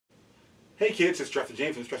Hey kids, it's Jurassic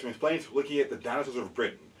James from Jurassic Explains, looking at the dinosaurs of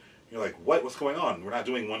Britain. You're like, what? What's going on? We're not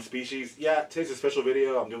doing one species? Yeah, today's a special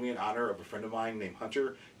video. I'm doing it in honor of a friend of mine named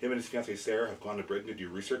Hunter. Him and his fiancée Sarah have gone to Britain to do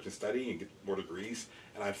research and study and get more degrees,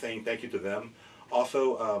 and I'm saying thank you to them.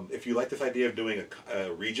 Also, if you like this idea of doing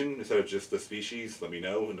a region instead of just the species, let me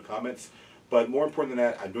know in the comments. But more important than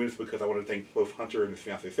that, I'm doing this because I want to thank both Hunter and his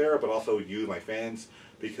fiancée Sarah, but also you, my fans,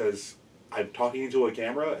 because I'm talking into a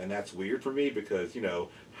camera, and that's weird for me because, you know,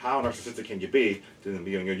 how narcissistic can you be to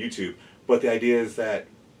be on your YouTube? But the idea is that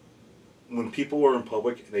when people are in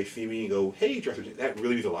public and they see me and go, hey, Jurassic, that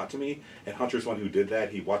really means a lot to me. And Hunter's one who did that.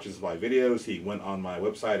 He watches my videos. He went on my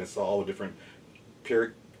website and saw all the different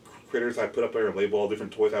critters I put up there and labeled all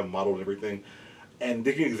different toys I've modeled and everything. And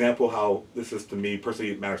to give you an example how this is to me,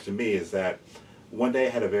 personally, it matters to me, is that one day I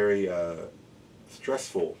had a very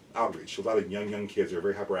stressful outreach. A lot of young kids are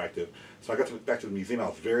very hyperactive. So I got back to the museum. I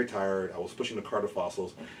was very tired. I was pushing the cart of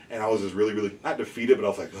fossils, and I was just really not defeated, but I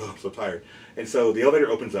was like, oh, I'm so tired. And so the elevator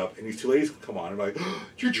opens up, and these two ladies come on, and I'm like, oh,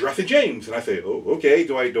 you're Jurassic James, and I say, oh, okay.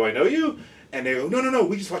 Do I know you? And they go, no,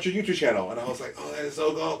 we just watched your YouTube channel. And I was like, oh, that is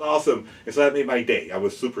so awesome. And so that made my day. I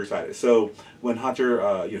was super excited. So when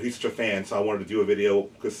Hunter, you know, he's such a fan, so I wanted to do a video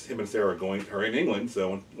because him and Sarah are in England,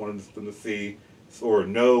 so I wanted them to see or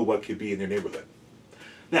know what could be in their neighborhood.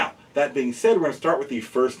 Now, that being said, we're going to start with the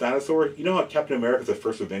first dinosaur. You know how Captain America is the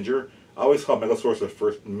first Avenger? I always call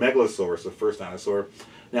Megalosaurus the first dinosaur.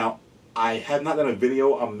 Now, I have not done a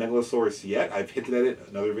video on Megalosaurus yet. I've hinted at it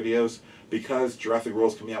in other videos because Jurassic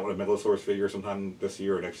World's coming out with a Megalosaurus figure sometime this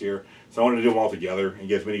year or next year. So I wanted to do them all together and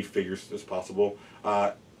get as many figures as possible.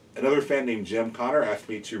 Another fan named Jim Connor asked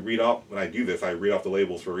me to read off, when I do this, I read off the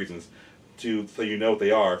labels for reasons, so you know what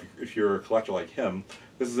they are if you're a collector like him.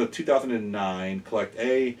 This is a 2009 Collect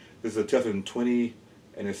A. This is a 2020,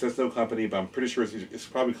 and it says no company, but I'm pretty sure it's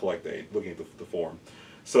probably Collect A, looking at the form.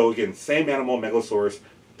 So again, same animal, Megalosaurus.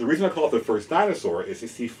 The reason I call it the first dinosaur is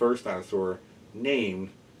it's the first dinosaur named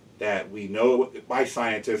that we know by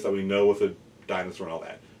scientists, that we know was a dinosaur and all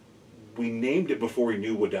that. We named it before we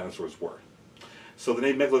knew what dinosaurs were. So the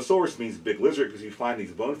name Megalosaurus means big lizard because you find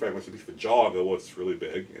these bone fragments, at least the jaw, go, well, it's really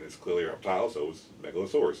big, and it's clearly a reptile, so it's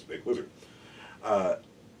Megalosaurus, big lizard.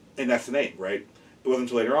 And that's the name, right? It wasn't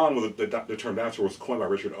until later on when the term dinosaur was coined by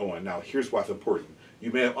Richard Owen. Now, here's why it's important.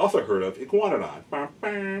 You may have also heard of Iguanodon.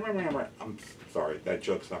 I'm sorry, that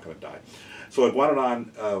joke's not going to die. So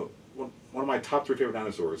Iguanodon, one of my top 3 favorite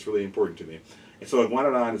dinosaurs. It's really important to me. And so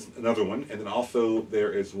Iguanodon is another one. And then also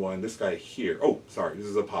there is one, this guy here. Oh, sorry, this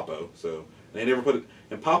is a Papo. So they never put it,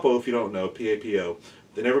 and Papo, if you don't know, P-A-P-O,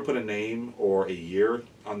 they never put a name or a year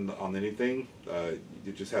on anything.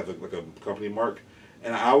 You just have like a company mark.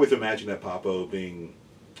 And I always imagine that Papo being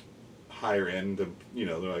higher end, you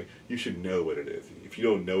know, they're like, you should know what it is. If you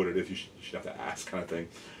don't know what it is, you should have to ask, kind of thing.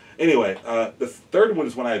 Anyway, the third one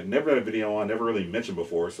is one I've never done a video on, never really mentioned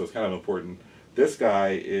before, so it's kind of important. This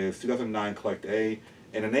guy is 2009 Collect A,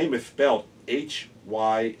 and the name is spelled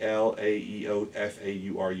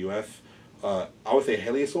Hylaeosaurus. I would say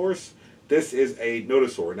Heliasaurus. This is a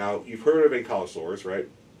nodosaur. Now, you've heard of ankylosaurs, right?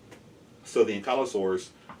 So the ankylosaurs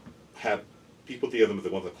have people think of them as the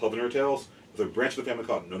ones with club in their tails. There's a branch of the family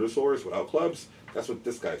called nodosaurs without clubs. That's what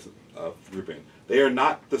this guy's grouping. They are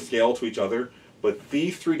not the scale to each other, but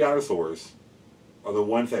these 3 dinosaurs are the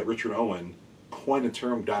ones that Richard Owen coined the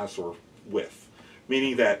term dinosaur with.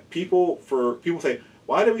 Meaning that people say,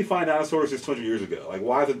 why did we find dinosaurs just 200 years ago? Like,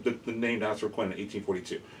 why is the name dinosaur coined in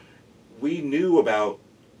 1842? We knew about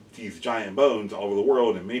these giant bones all over the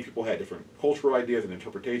world, and many people had different cultural ideas and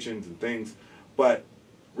interpretations and things, but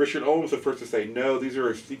Richard Owen was the first to say, no, these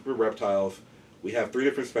are secret reptiles. We have 3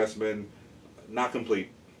 different specimens, not complete,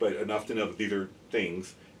 but enough to know that these are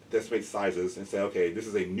things, estimate sizes, and say, okay, this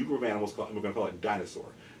is a new group of animals, and we're going to call it dinosaur.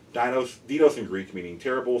 Dinos in Greek meaning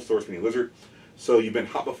terrible, saurus meaning lizard. So you've been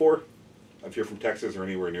hot before? If you're from Texas or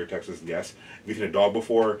anywhere near Texas, yes. If you've seen a dog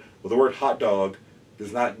before, well, the word hot dog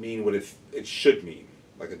does not mean what it should mean,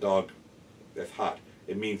 like a dog that's hot.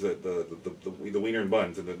 It means the wiener and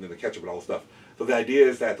buns and the ketchup and all the stuff. So the idea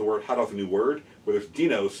is that the word hot dog is a new word, where there's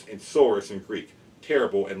dinos and saurus in Greek,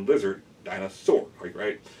 terrible, and lizard, dinosaur,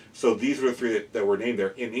 right? So these are the 3 that were named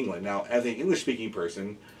there in England. Now, as an English-speaking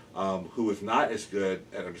person who is not as good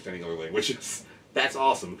at understanding other languages, that's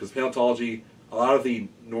awesome, because paleontology, a lot of the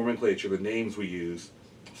nomenclature, the names we use,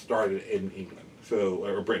 started in England,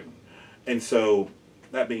 or Britain. And so,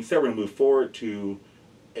 that being said, we're going to move forward to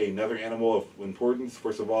another animal of importance.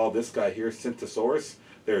 First of all, this guy here, Centosaurus.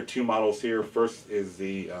 There are 2 models here. First is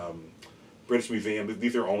the British Museum.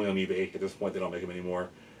 These are only on eBay. At this point, they don't make them anymore.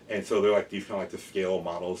 And so they're like these kind of like the scale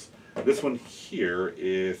models. This one here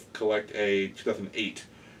is Collect A 2008.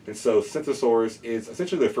 And so Centasaurus is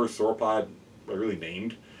essentially the first sauropod really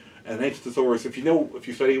named. And then Centasaurus, if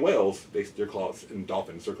you study whales, they're called, and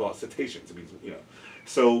dolphins, they're called cetaceans. It means,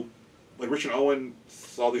 So, when Richard Owen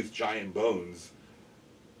saw these giant bones,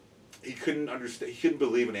 he couldn't understand, he couldn't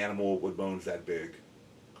believe an animal with bones that big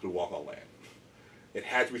could walk on land. It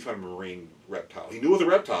had to be some marine reptile. He knew it was a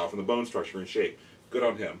reptile from the bone structure and shape. Good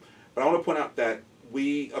on him. But I want to point out that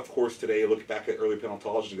we, of course, today look back at early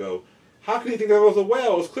paleontology and go, how can you think that was a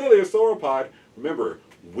whale? It's clearly a sauropod. Remember,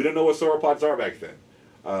 we don't know what sauropods are back then.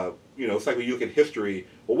 It's like when you look at history,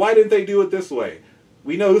 well, why didn't they do it this way?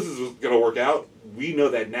 We know this is going to work out. We know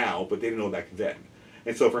that now, but they didn't know back then.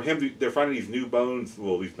 And so for him, they're finding these new bones,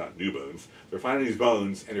 well, at least not new bones. They're finding these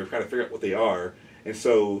bones, and they're trying to figure out what they are. And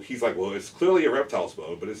so he's like, well, it's clearly a reptile's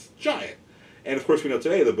bone, but it's giant. And of course, we know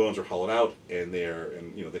today the bones are hollowed out, and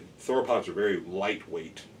the sauropods are very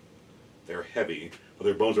lightweight. They're heavy, but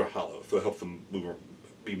their bones are hollow, so it helps them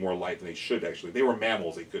be more light than they should actually. They were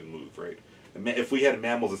mammals; they couldn't move, right? And if we had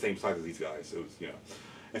mammals the same size as these guys, it was,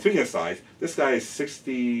 And speaking of size, this guy is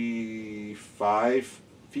 65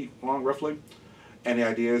 feet long, roughly. And the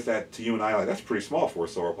idea is that to you and I, like, that's pretty small for a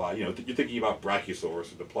sauropod. You're thinking about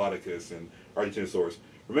Brachiosaurus, and Diplodocus, and Argentinosaurus.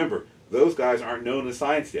 Remember, those guys aren't known in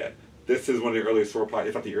science yet. This is one of the earliest sauropods,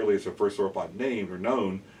 if not the earliest or first sauropod named or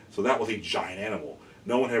known. So that was a giant animal.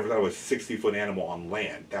 No one had ever thought it was a 60-foot animal on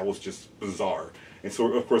land. That was just bizarre. And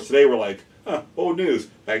so, of course, today we're like, old news.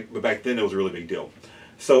 But back then it was a really big deal.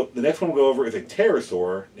 So the next one we'll go over is a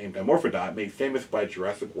pterosaur named Dimorphodon, made famous by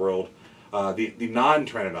Jurassic World. The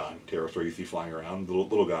non-Pteranodon pterosaur you see flying around, the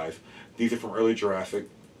little guys. These are from early Jurassic,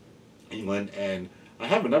 England, and I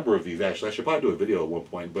have a number of these actually. I should probably do a video at one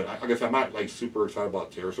point, but I guess I'm not like super excited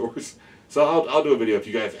about pterosaurs. So I'll do a video if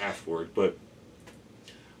you guys ask for it. But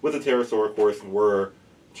with the pterosaur, of course, were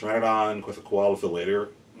Pteranodon, Quetzalcoatlus, the later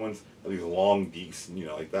ones, these long geese,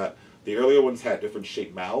 like that. The earlier ones had different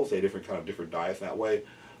shaped mouths. They had different diets that way.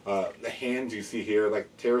 The hands you see here,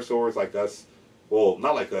 like pterosaurs like us, well,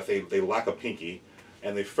 not like us, they lack a pinky.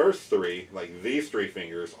 And the first three, like these three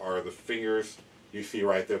fingers, are the fingers you see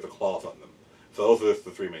right there, the claws on them. So those are just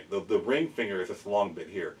the three main. The ring finger is this long bit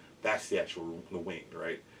here. That's the wing,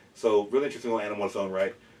 right? So really interesting little animal in its own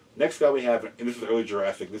right. Next guy we have, and this is early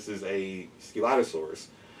Jurassic, this is a Scelidosaurus.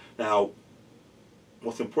 Now,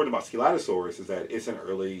 what's important about Scelidosaurus is that it's an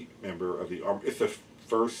early member of the it's the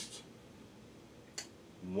first,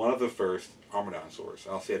 one of the first Armadillosaurs.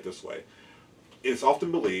 I'll say it this way. It's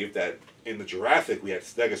often believed that in the Jurassic we had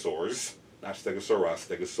stegosaurs, not stegosaurus,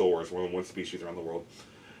 stegosaurs, one species around the world.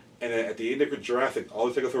 And then at the end of the Jurassic, all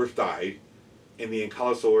the stegosaurs died, and the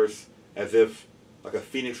ankylosaurs, as if like a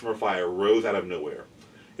phoenix from a fire, rose out of nowhere.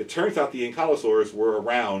 It turns out the ankylosaurs were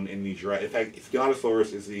around in the Jurassic. In fact,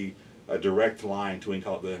 Scelidosaurus is the direct line to the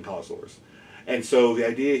ankylosaurs. And so the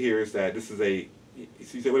idea here is that this is a, you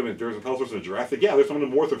say, wait a minute, there's ankylosaurs in the Jurassic? Yeah, there's some in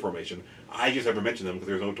the Mortha Formation. I just never mentioned them because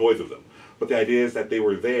there's no toys of them. But the idea is that they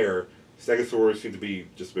were there. Stegosaurs seemed to be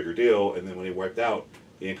just a bigger deal, and then when they wiped out,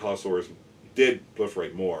 the ankylosaurs did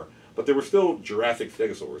proliferate more. But there were still Jurassic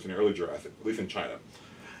stegosaurs in the early Jurassic, at least in China.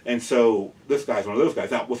 And so this guy's one of those guys.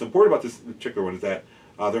 Now, what's important about this particular one is that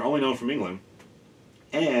they're only known from England,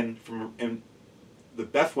 and the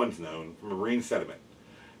best one's known from marine sediment,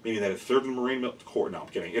 meaning that it served in marine core. No, I'm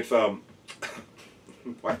kidding. It's why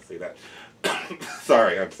did I say that?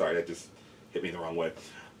 Sorry, I'm sorry. That just hit me the wrong way.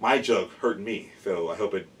 My joke hurt me, so I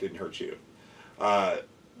hope it didn't hurt you.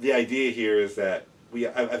 The idea here is that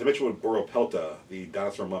as I mentioned with Boropelta, the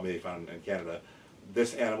dinosaur mummy they found in Canada,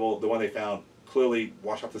 this animal, the one they found, clearly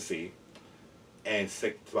washed out to sea and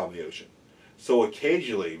sank to the bottom of the ocean. So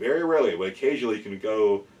occasionally, very rarely, but occasionally you can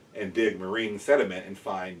go and dig marine sediment and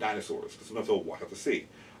find dinosaurs, because sometimes they'll wash out to sea.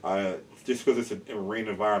 Just because it's a marine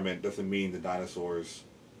environment doesn't mean the dinosaurs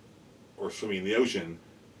are swimming in the ocean.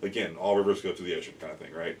 Again, all rivers go to the ocean kind of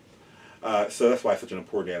thing, right? So that's why it's such an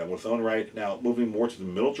important animal in its own right. Now, moving more to the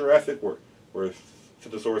middle Jurassic, where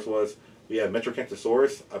Centasaurus was, we have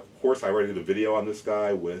Metrocanthosaurus. Of course, I already did a video on this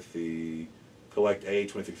guy with the Collect A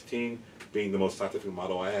 2016 being the most scientific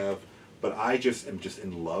model I have. But I just am just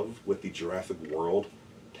in love with the Jurassic World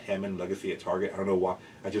Hammond Legacy at Target. I don't know why.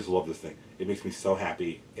 I just love this thing. It makes me so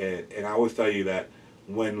happy. And I always tell you that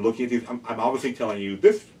when looking at these, I'm obviously telling you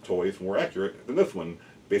this toy is more accurate than this one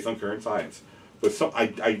based on current science. But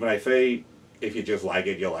when I say if you just like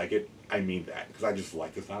it, you like it, I mean that. Because I just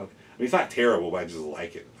like this. It's not terrible, but I just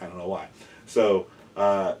like it. I don't know why. So,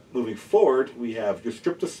 moving forward, we have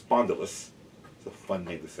Eustriptus spondylus. It's a fun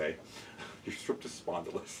name to say. Eustriptus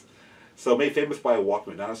spondylus. So, made famous by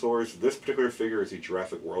Walking with Dinosaurs. This particular figure is the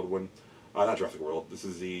Jurassic World one. Not Jurassic World. This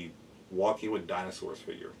is the Walking with Dinosaurs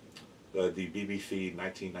figure. the BBC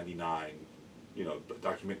 1999,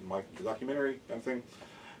 documentary kind of thing.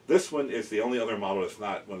 This one is the only other model that's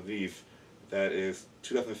not one of these. That is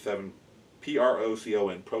 2007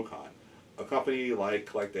 PROCON Procon, a company like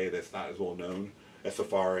Collect Day that's not as well known as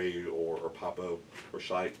Safari or Papo or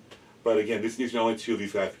Shite. But again, these are the only two of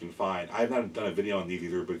these guys you can find. I've not done a video on these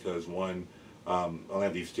either because one, I only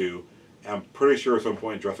have these two. And I'm pretty sure at some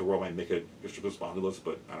point Jurassic World might make a distributed spondylus,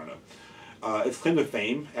 but I don't know. Its claim to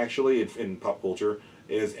fame, actually, in pop culture,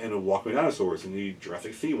 is in Walking Dinosaurs, in the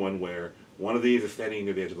Jurassic Sea one, where one of these is standing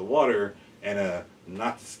near the edge of the water, and a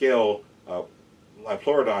not to scale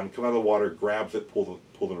Liopleurodon comes out of the water, grabs it, pulls it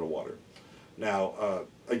into the water. Now,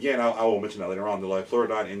 again, I will mention that later on. The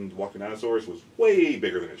Liopleurodon in Walking Dinosaurs was way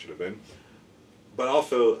bigger than it should have been. But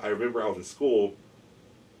also, I remember I was in school,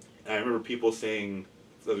 and I remember people saying,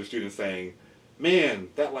 other students saying, man,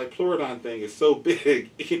 that Liopleurodon thing is so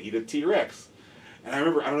big, it can eat a T-Rex. And I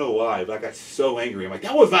remember, I don't know why, but I got so angry. I'm like,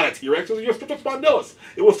 that was not a T-Rex, it was just a spondylus.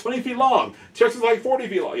 It was 20 feet long. T-Rex is like 40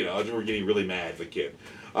 feet long. I remember getting really mad as a kid.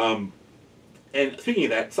 And speaking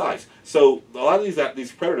of that size, so a lot of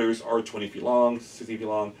these predators are 20 feet long, 60 feet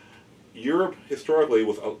long. Europe historically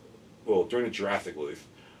was, well, during the Jurassic at least,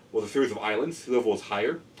 was a series of islands. Sea level was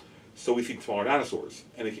higher, so we see smaller dinosaurs.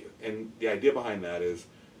 And the idea behind that is,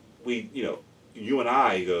 you and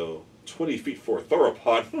I go 20 feet for a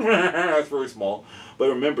theropod. That's very small. But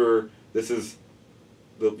remember, this is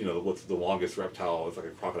what's the longest reptile? It's like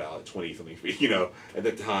a crocodile at 20 something feet. At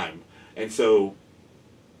that time, and so.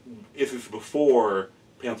 This is before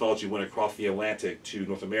paleontology went across the Atlantic to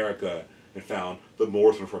North America and found the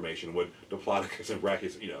Morrison Formation with Diplodocus and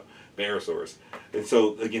Brachys, Barosaurus. And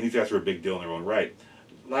so, again, these guys are a big deal in their own right.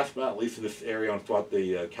 Last but not least in this area, on thought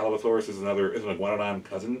the Calabosaurus is an iguanodon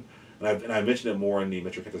cousin. And I mentioned it more in the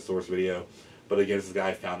Metrocanthosaurus video. But again, this is a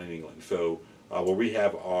guy found in England. So, where we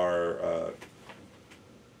have our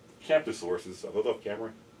Camptosaurus, are those off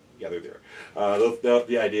camera? Yeah, they're there.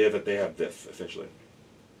 The idea that they have this, essentially.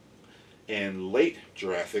 In late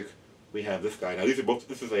Jurassic, we have this guy. Now these are both.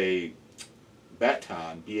 This is a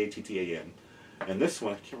Battan, Battan, and this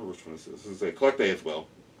one I can't remember which one this is. This is a Collect Day as well.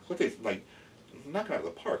 Collect Day is like knocking out of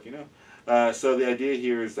the park, So the idea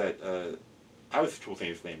here is that I was trouble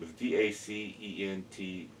saying his name. It's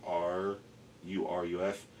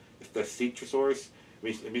Dacentrurus. It's the Cetrosaurus.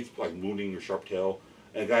 It means like wounding or sharp tail.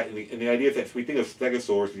 And the idea is that we think of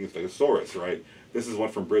Stegosaurus, we think of Stegosaurus, right? This is one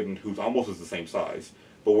from Britain who's almost the same size.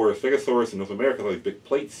 But where Stegosaurus in North America have like big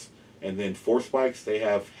plates, and then four spikes, they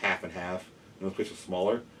have half and half, and those plates are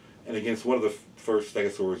smaller. And again, it's one of the first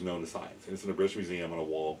Stegosaurs known to science, and it's in the British Museum on a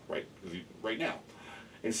wall right now.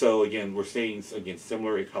 And so again, we're seeing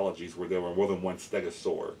similar ecologies where there were more than one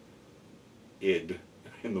Stegosaur in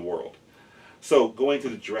the world. So going to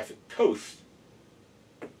the Jurassic Coast,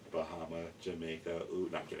 Bahama, Jamaica, no,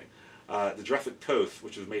 I'm kidding. The Jurassic Coast,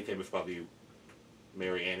 which is made famous by the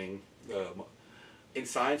Mary Anning. In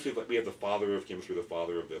science, we have the father of chemistry, the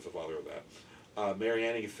father of this, the father of that. Mary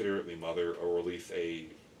Anning is considered the mother, or at least I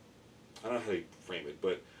don't know how to frame it,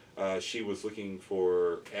 but she was looking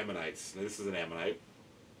for ammonites. Now, this is an ammonite,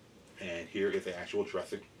 and here is an actual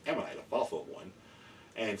Jurassic ammonite, a fossil one.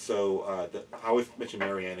 And so I always mention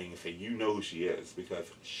Mary Anning and say, you know who she is, because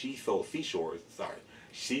she sold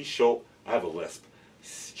I have a lisp.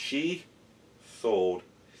 She sold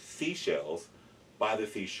seashells by the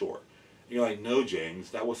seashore. And you're like, no,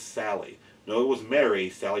 James, that was Sally. No, it was Mary.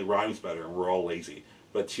 Sally rhymes better, and we're all lazy.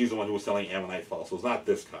 But she's the one who was selling ammonite fossils. Not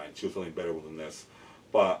this kind. She was selling better than this.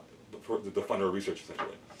 But for the fund of research,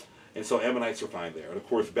 essentially. And so ammonites are fine there. And of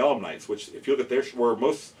course, belemnites, which if you look at their, where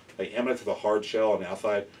most ammonites have a hard shell on the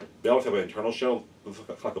outside, belemnites have an internal shell.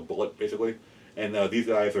 It's like a bullet, basically. And these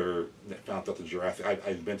guys are found throughout the Jurassic.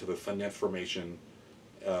 I've been to the Sundance Formation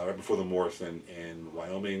right before the Morrison in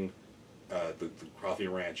Wyoming, the Crosby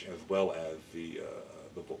Ranch, as well as the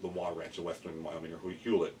Waugh Ranch in western Wyoming, or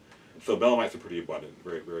Hewlett. So belemnites are pretty abundant,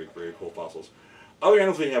 very, very, very cool fossils. Other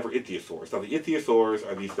animals we have are ichthyosaurs. Now the ichthyosaurs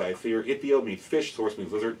are these guys here. Ichthyo means fish, saurus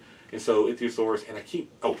means lizard. And so ichthyosaurs, and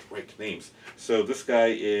names. So this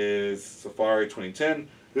guy is Safari 2010.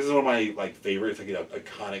 This is one of my favorites,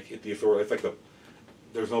 iconic ichthyosaur. It's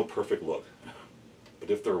there's no perfect look, but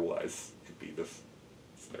if there was, it'd be this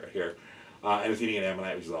right here. And it's eating an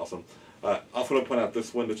ammonite, which is awesome. I also want to point out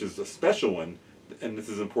this one, which is a special one, and this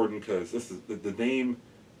is important because this is the name.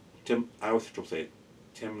 I always say it,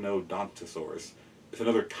 Temnodontosaurus. It's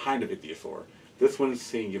another kind of ichthyosaur. This one's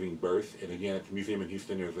seen giving birth, and again, at the museum in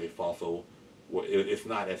Houston, there's a fossil. It's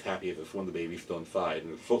not as happy as this one. The baby's still inside,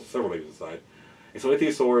 and there's several babies inside. And so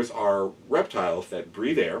ichthyosaurs are reptiles that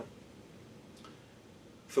breathe air,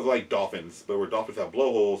 So they're like dolphins, but where dolphins have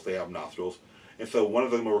blowholes, they have nostrils. And so one of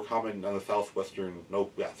them more common on the southwestern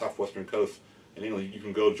coast in England. You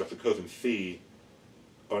can go to the coast and see,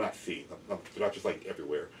 or not see, they're not just like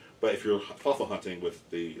everywhere. But if you're fossil hunting with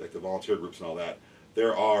the volunteer groups and all that,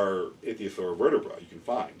 there are ichthyosaur vertebrae you can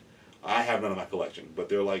find. I have none in my collection, but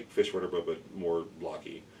they're like fish vertebrae, but more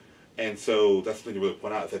blocky. And so that's the thing to really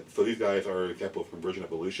point out, is that so these guys are an example of convergent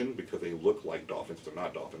evolution because they look like dolphins, but they're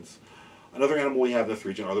not dolphins. Another animal we have in this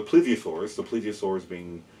region are the plesiosaurs. The plesiosaurs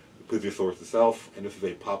being the plesiosaurus itself, and this is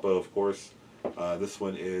a papa, of course. This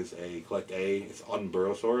one is a collect A. It's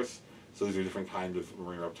Unburosaurus. So these are different kinds of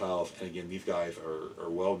marine reptiles, and again, these guys are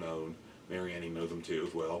well known. Marianne knows them too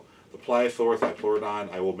as well. The Pliosaurus,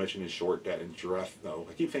 Dipleurodon, I will mention in short that in Jurassic, no,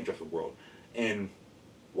 I keep saying Jurassic World. In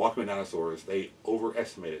Walking with Dinosaurs, they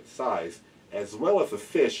overestimated size, as well as the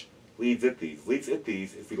fish Leeds-ichthyes.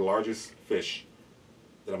 Leeds-ichthyes is the largest fish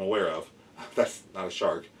that I'm aware of. That's not a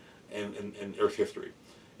shark in Earth's history.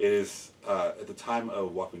 It is, at the time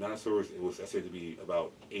of Walking with Dinosaurs, it was estimated to be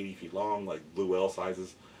about 80 feet long, like blue whale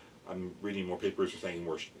sizes. I'm reading more papers saying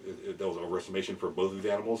that was an overestimation for both of these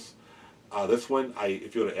animals. This one,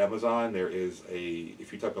 if you go to Amazon, there is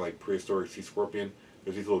if you type in like prehistoric sea scorpion,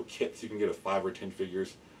 there's these little kits you can get of 5 or 10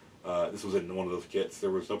 figures. This was in one of those kits. There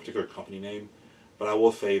was no particular company name, but I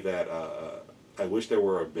will say that I wish there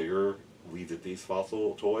were a bigger Leeds-ichthyes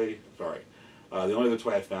fossil toy. Sorry. The only other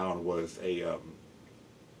toy I found was it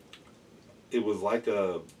was like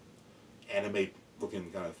a anime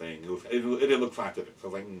looking kind of thing. It didn't look scientific, so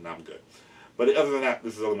I was like, nah, I'm good. But other than that,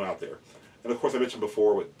 this is the only one out there. And of course, I mentioned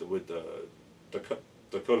before with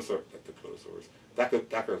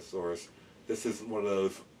Dacosaurus. This is one of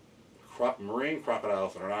those marine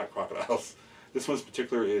crocodiles that are not crocodiles. This one in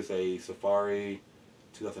particular is a Safari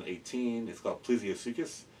 2018. It's called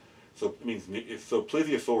Plesiosuchus. So it means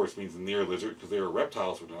Plesiosaurus means near lizard because they are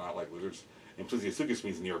reptiles, but they're not like lizards. And Plesiosuchus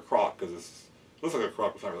means near croc because it looks like a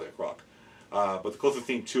croc, but it's not really a croc. But the closest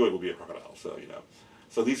thing to it will be a crocodile. So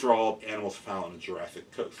So these are all animals found on the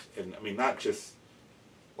Jurassic coast. And I mean, not just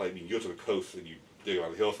like you go to the coast and you dig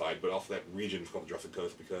on the hillside, but also that region is called the Jurassic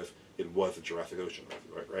coast because it was the Jurassic Ocean,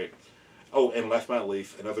 right? Oh, and last but not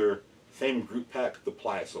least, another same group pack, the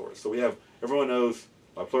Pliosaurus. So we have, everyone knows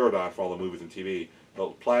Dipleurodon for all the movies and TV,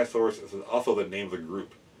 but Pliosaurus is also the name of the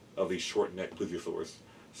group of these short-necked plesiosaurs.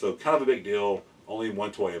 So kind of a big deal, only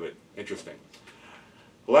one toy of it. Interesting.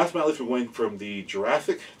 Last but not least, we're going from the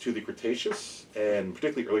Jurassic to the Cretaceous, and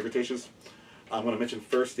particularly early Cretaceous. I'm going to mention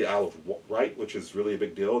first the Isle of Wight, which is really a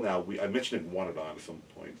big deal. Now, I mentioned Iguanodon at some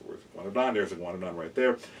point. Where's Iguanodon? There's Iguanodon right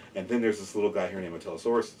there. And then there's this little guy here named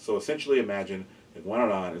Metallosaurus. So essentially imagine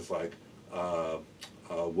Iguanodon is like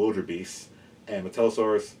wildebeest, and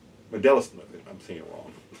Metallosaurus, I'm saying it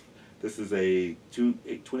wrong. This is a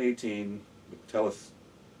 2018 Metallosaurus.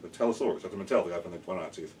 That's a Metell, the guy from the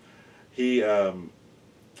Iguanodon. He,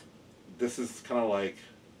 this is kind of like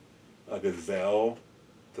a gazelle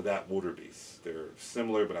to that wildebeest. They're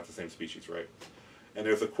similar, but not the same species, right? And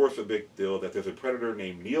there's, of course, a big deal that there's a predator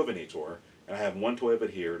named Neovenator, and I have one toy of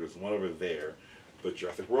it here. There's one over there. But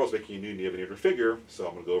Jurassic World's making a new Neovenator figure, so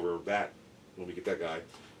I'm going to go over that when we get that guy.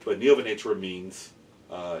 But Neovenator means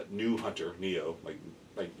new hunter, Neo, like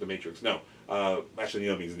the Matrix. No, actually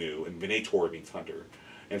Neo means new, and Venator means hunter.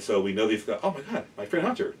 And so we know these guys. Oh my God, my friend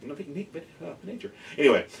Hunter. Venator.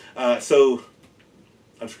 Anyway, so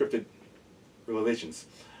unscripted relations.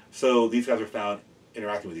 So these guys are found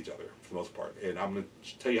interacting with each other for the most part, and I'm going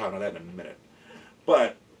to tell you how I know that in a minute.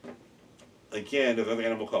 But again, there's another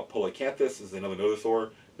animal called Polacanthus. This is another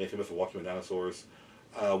nodosaur, made famous for Walking with Dinosaurs.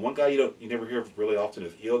 One guy you never hear of really often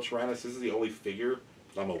is Eotyrannus. This is the only figure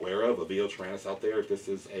that I'm aware of Eotyrannus out there. This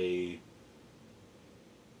is a,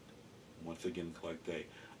 once again, collect day.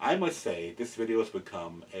 I must say this video has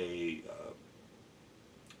become a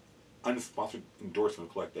unsponsored endorsement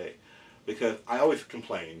of Collect Day, because I always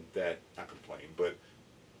complain that, not complain, but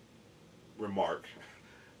remark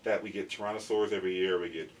that we get Tyrannosaurs every year, we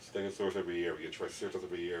get Stegosaurus every year, we get Triceratops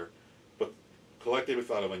every year, but Collect Day was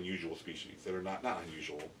thought of unusual species that are not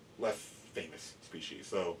unusual, less famous species.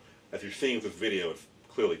 So as you're seeing with this video, it's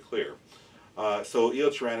clearly clear. So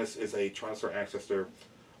Eotyrannus is a Tyrannosaur ancestor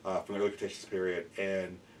from the early Cretaceous period,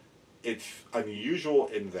 and it's unusual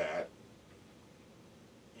in that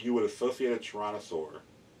you would associate a Tyrannosaur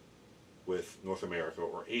with North America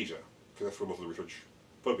or Asia, because that's where most of the research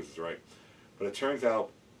focuses, right? But it turns out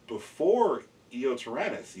before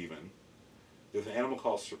Eotyrannus even, there's an animal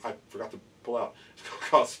called, I forgot to pull out, it's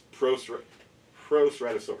called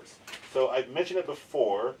Proceratosaurus. So I've mentioned it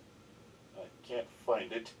before, I can't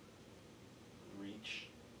find it. Reach,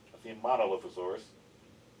 I see Monolithosaurus.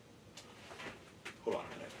 Hold on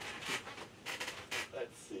a minute.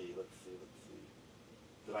 see.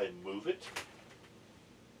 Did I move it?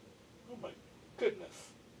 Oh my goodness.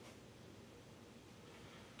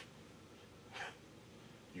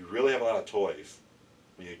 You really have a lot of toys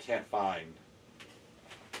when you can't find.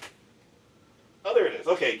 Oh, there it is.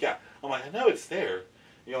 Okay, yeah. I'm like, I know it's there.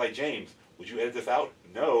 You're like, James, would you edit this out?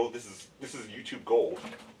 No, this is YouTube gold.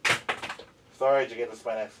 Sorry, Gigantic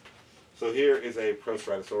Spinax. So here is a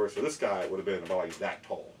Proceratosaurus. So this guy would have been about like that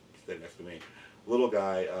tall, standing next to me. Little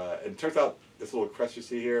guy. And it turns out this little crest you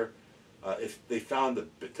see here, if they found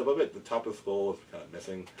the tip of it, the top of the skull is kind of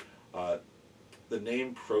missing. The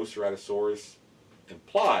name Proceratosaurus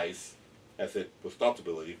implies, as it was thought to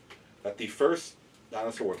believe, that the first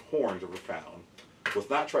dinosaur with horns ever found was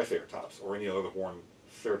not Triceratops or any other horned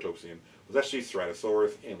ceratopsian. It was actually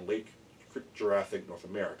Ceratosaurus in late Jurassic North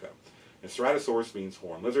America. And Ceratosaurus means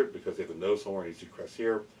horned lizard because they have the nose horn, these two crests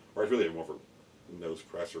here, or it's really more of a nose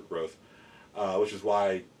crest or growth, which is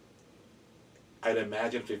why I'd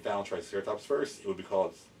imagine if they found Triceratops first, it would be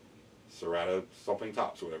called Cerato something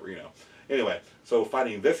tops or whatever, you know. Anyway, so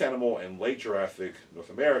finding this animal in late Jurassic North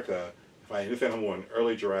America, finding this animal in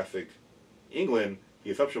early Jurassic England,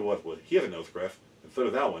 the assumption was, well, he has a nose crest, and so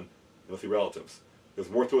does that one. They must be relatives. There's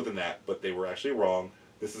more to it than that, but they were actually wrong.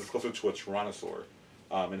 This is closer to a Tyrannosaur.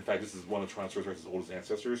 In fact, this is one of Tyrannosaurus' oldest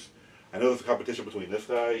ancestors. I know there's a competition between this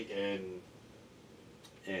guy in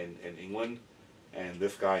England and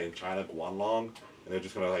this guy in China, Guanlong, and they're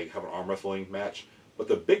just going to like have an arm wrestling match. But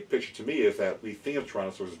the big picture to me is that we think of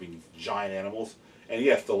Tyrannosaurs as being giant animals, and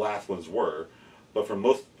yes, the last ones were, but for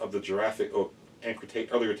most of the Jurassic and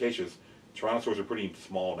early Cretaceous, Tyrannosaurs are pretty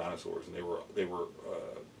small dinosaurs, and they were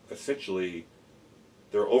essentially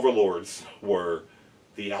their overlords were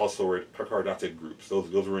the Allosaurid Carcharodontic groups.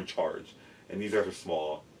 Those were in charge, and these guys are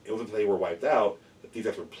small. It wasn't until they were wiped out that these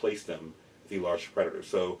guys replaced them as the large predators.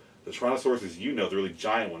 So the Tyrannosaurs, as you know, the really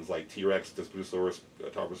giant ones like T-Rex, Diplodocus,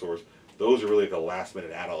 Tarbosaurus, those are really like a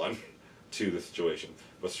last-minute add-on to the situation.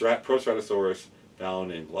 But Proceratosaurus,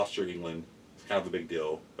 found in Gloucester, England, is kind of the big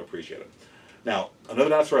deal. Appreciate it. Now, another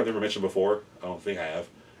dinosaur I've never mentioned before, I don't think I have,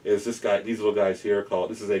 is this guy. These little guys here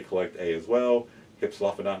called. This is a Collect A as well.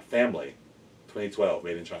 Hypsilophodont family, 2012,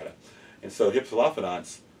 made in China. And so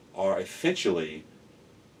Hypsilophodonts are essentially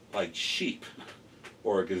like sheep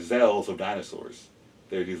or gazelles of dinosaurs.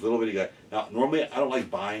 They're these little bitty guys. Now, normally I don't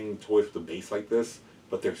like buying toys with a base like this,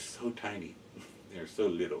 but they're so tiny. They're so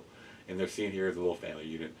little. And they're seen here as a little family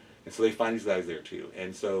unit. And so they find these guys there too.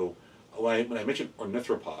 And so when I mentioned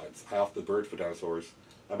ornithropods, high off the bird foot dinosaurs,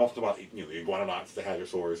 I'm also talking about the iguanodonts, the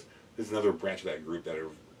hadrosaurs. This is another branch of that group that are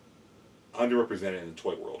underrepresented in the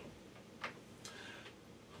toy world.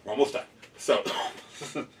 We're almost done. So,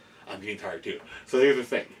 I'm getting tired too. So here's the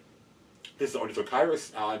thing. This is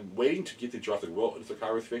Ornithochirus. I'm waiting to get the Jurassic World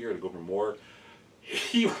Ornithochirus figure to go for more.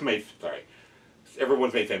 He was made,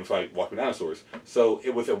 everyone's made famous by walking dinosaurs. So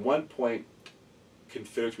it was at one point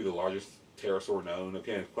considered to be the largest pterosaur known.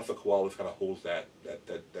 Again, Quetzalcoatlus kind of holds that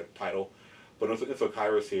title. But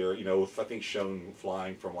Ornithochirus here, was I think shown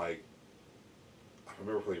flying from I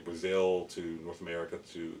remember from Brazil to North America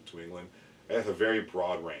to England. It has a very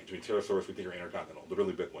broad range. Pterosaurs we think are intercontinental, the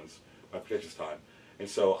really big ones by Cretaceous time. And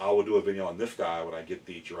so I will do a video on this guy when I get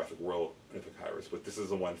the Jurassic World Ornithochirus, but this is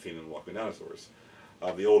the one seen in Walking Dinosaurs.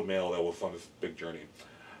 The old male that was on this big journey.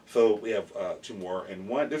 So we have two more, and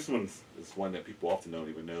this one is one that people often don't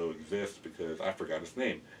even know exists because I forgot his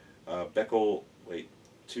name. Beckel,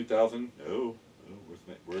 2000? No,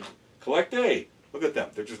 where's Collect A. Look at them.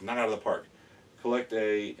 They're just not out of the park. Collect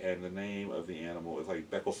A, and the name of the animal is like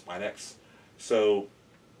Beckel Spinex. So,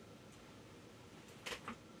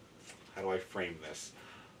 how do I frame this?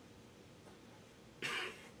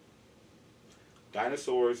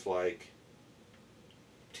 Dinosaurs like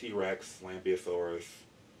T-Rex, Lambeosaurus,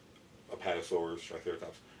 Apatosaurus,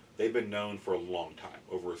 Triceratops, they've been known for a long time,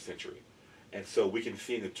 over a century. And so we can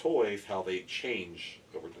see in the toys how they change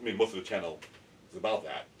over time. Most of the channel is about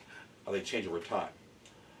that, how they change over time.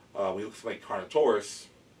 We look at something like Carnotaurus,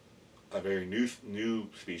 a very new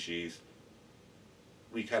species.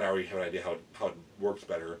 We kind of already have an idea how it works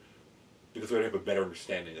better because we have a better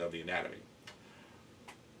understanding of the anatomy.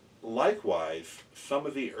 Likewise, some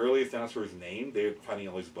of the earliest dinosaurs named, they're finding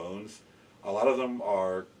all these bones. A lot of them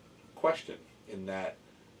are questioned in that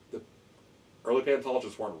the early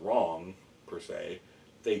paleontologists weren't wrong, per se.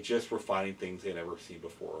 They just were finding things they'd never seen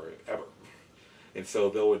before, ever. And so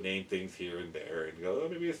they would name things here and there and go, oh,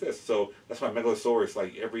 maybe it's this. So that's why Megalosaurus,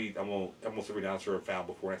 almost every dinosaur found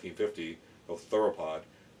before 1950, was theropod.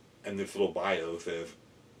 And this little bio says,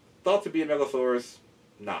 thought to be a Megalosaurus,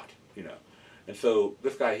 not, And so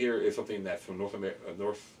this guy here is something that's from from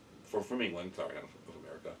England, sorry, not North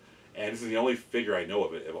America. And this is the only figure I know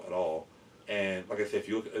of it at all. And like I said,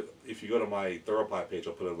 if you go to my Theropod page,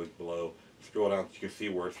 I'll put a link below. Scroll down, you can see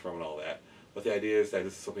where it's from and all that. But the idea is that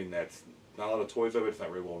this is something that's not a lot of toys of it. It's not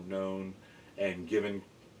very well known, and given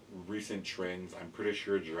recent trends, I'm pretty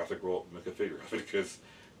sure Jurassic World will make a figure of it because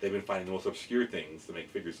they've been finding the most obscure things to make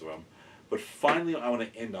figures of them. But finally, I want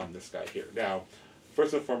to end on this guy here. Now,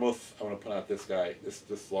 first and foremost, I want to point out this guy,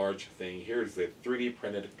 this large thing here is the 3D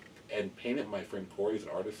printed and painted my friend Corey, he's an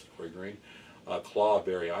artist, Corey Green, claw of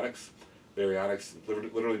Baryonyx. Baryonyx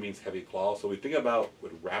literally means heavy claw. So we think about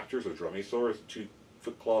with raptors or dromaeosaurs, 2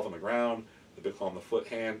 foot claws on the ground, the big claw on the foot,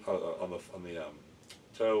 hand on the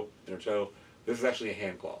toe, inner toe. This is actually a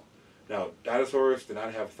hand claw. Now, dinosaurs did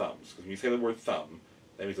not have thumbs, because when you say the word thumb,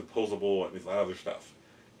 that means opposable, it means a lot of other stuff.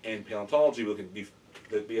 In paleontology, we look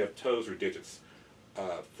at we have toes or digits,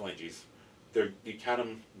 phalanges. You count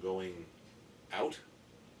them going out,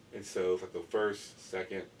 and so it's like the first,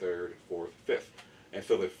 second, third, fourth, fifth. And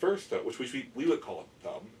so the first toe, which we would call a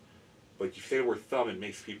thumb, but if you say the word thumb, it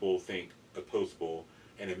makes people think opposable,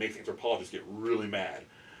 and it makes anthropologists get really mad.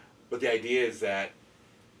 But the idea is that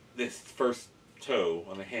this first toe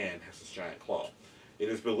on the hand has this giant claw. It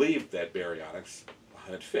is believed that Baryonyx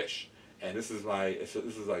hunted fish, and this is like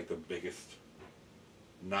the biggest,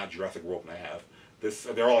 not Jurassic World one I have.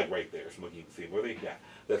 They're all like right there. So you can see them. Where are they? Yeah,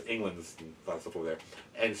 that's England's and a lot of stuff over there.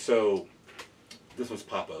 And so this was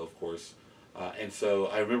Papa, of course. And so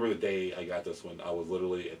I remember the day I got this one. I was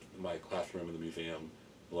literally at my classroom in the museum,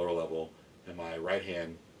 lower level, and my right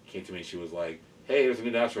hand came to me. She was like, "Hey, there's a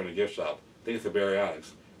new dinosaur in the gift shop. I think it's a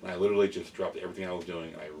Baryonyx." And I literally just dropped everything I was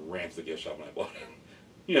doing, and I ran to the gift shop and I bought it.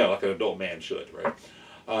 You know, like an adult man should, right?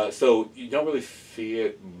 So you don't really see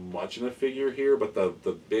it much in the figure here, but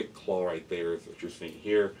the big claw right there is what you're seeing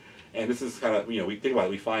here. And this is kind of, we think about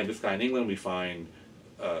it, we find this guy in England, we find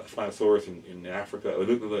Spinosaurus in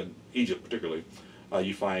Africa, Egypt particularly.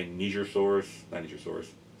 You find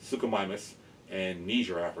Suchomimus in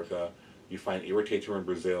Niger, Africa. You find Irritator in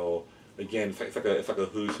Brazil. Again, it's like a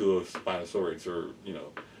who's who of Spinosaurids, or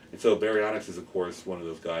And so Baryonyx is, of course, one of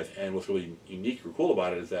those guys. And what's really unique or cool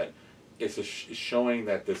about it is that it's showing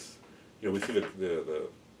that this, we see the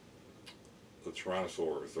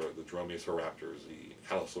Tyrannosaurs, or the Dromaeosauraptors, the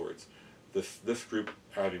Allosaurids. This group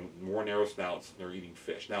are having more narrow snouts, and they're eating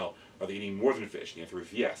fish. Now, are they eating more than fish? The answer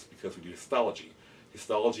is yes, because we do histology.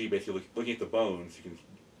 Histology, basically looking at the bones,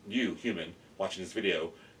 you, human, watching this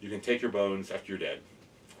video, you can take your bones after you're dead,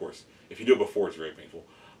 of course. If you do it before, it's very painful.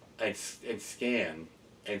 And scan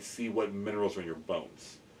and see what minerals are in your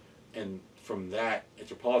bones. And from that,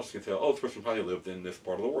 anthropologists can tell, oh, this person probably lived in this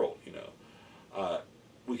part of the world,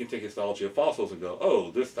 We can take histology of fossils and go,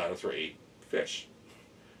 oh, this dinosaur ate fish.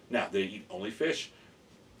 Now, did it eat only fish?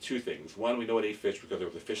 2 things. 1, we know it ate fish because there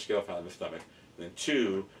was a fish scale found in the stomach. And then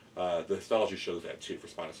 2, the histology shows that too for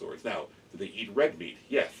Spinosaurus. Now, did they eat red meat?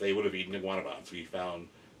 Yes, they would have eaten iguanodons. We found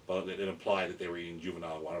that it implied that they were eating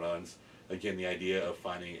juvenile iguanodons. Again, the idea of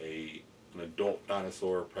finding an adult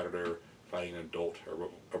dinosaur predator fighting an adult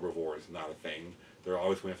herbivore is not a thing. They're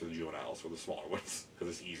always going after the juveniles, or the smaller ones, because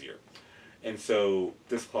it's easier. And so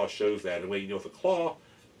this claw shows that. And the way you know it's a claw,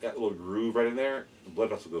 that little groove right in there, the blood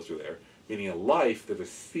vessel goes through there. Meaning in life, there's a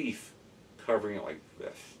sheath covering it like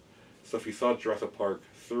this. So if you saw Jurassic Park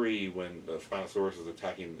 3, when the Spinosaurus is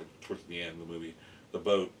attacking towards the end of the movie, the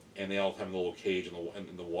boat, and they all have a little cage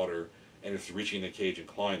in the water, and it's reaching the cage and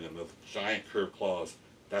clawing them, those giant curved claws,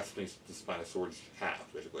 that's what the Spinosaurus have,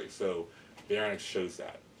 basically. So Baryonyx shows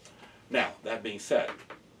that. Now, that being said,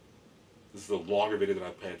 this is a longer video than I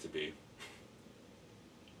planned it to be.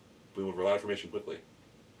 We went over a lot of information quickly.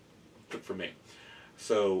 Good for me.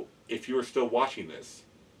 So, if you are still watching this,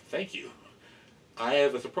 thank you. I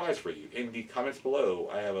have a surprise for you. In the comments below,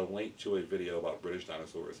 I have a link to a video about British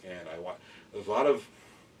dinosaurs, and there's a lot of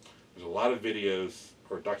videos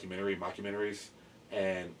or mockumentaries,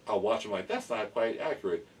 and I'll watch them like, that's not quite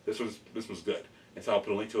accurate. This was good. And so I'll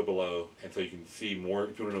put a link to it below, and so you can see more,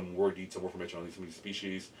 if you want to know more detail, more information on some of these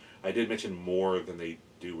species. I did mention more than they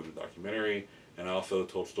do with the documentary, and I also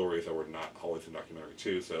told stories that were not always in the documentary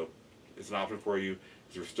too, so it's an option for you.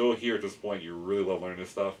 If you're still here at this point, you really love learning this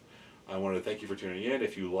stuff, I want to thank you for tuning in.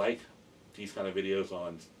 If you like these kind of videos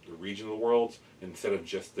on the region of the world, instead of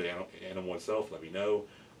just the animal itself, let me know.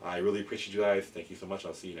 I really appreciate you guys. Thank you so much.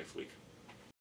 I'll see you next week.